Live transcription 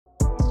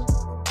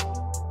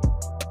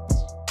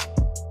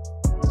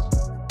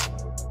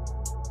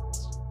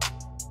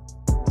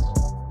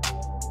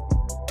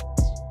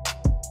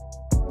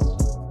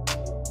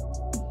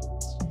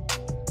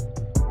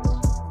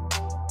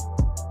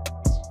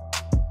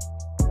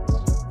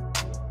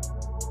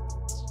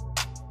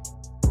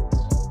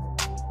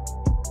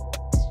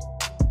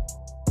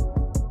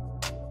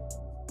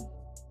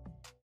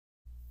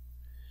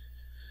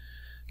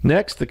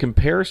Next, the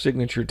Compare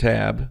Signature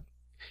tab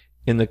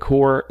in the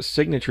Core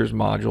Signatures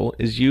module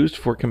is used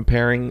for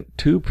comparing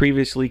two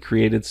previously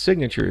created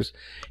signatures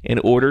in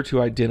order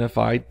to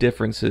identify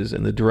differences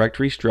in the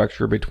directory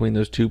structure between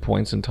those 2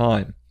 points in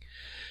time.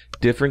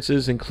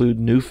 Differences include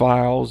new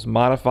files,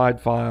 modified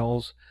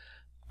files,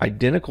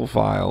 identical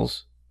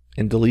files,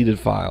 and deleted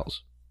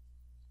files.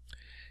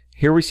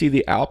 Here we see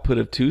the output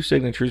of two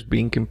signatures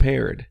being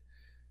compared.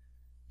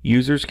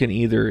 Users can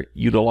either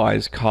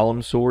utilize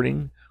column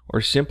sorting or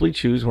simply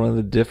choose one of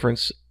the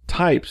difference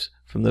types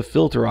from the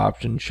filter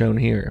option shown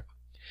here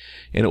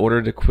in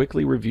order to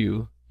quickly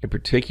review a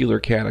particular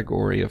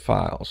category of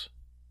files.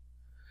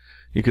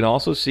 You can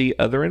also see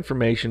other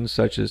information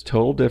such as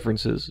total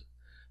differences,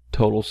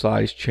 total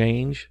size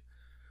change,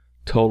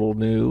 total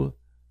new,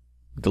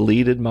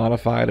 deleted,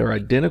 modified, or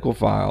identical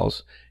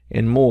files,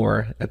 and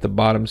more at the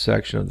bottom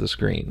section of the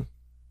screen.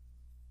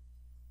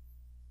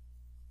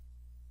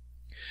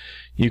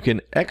 You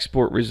can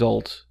export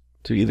results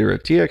to either a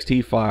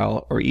TXT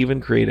file or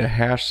even create a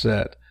hash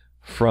set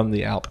from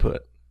the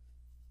output.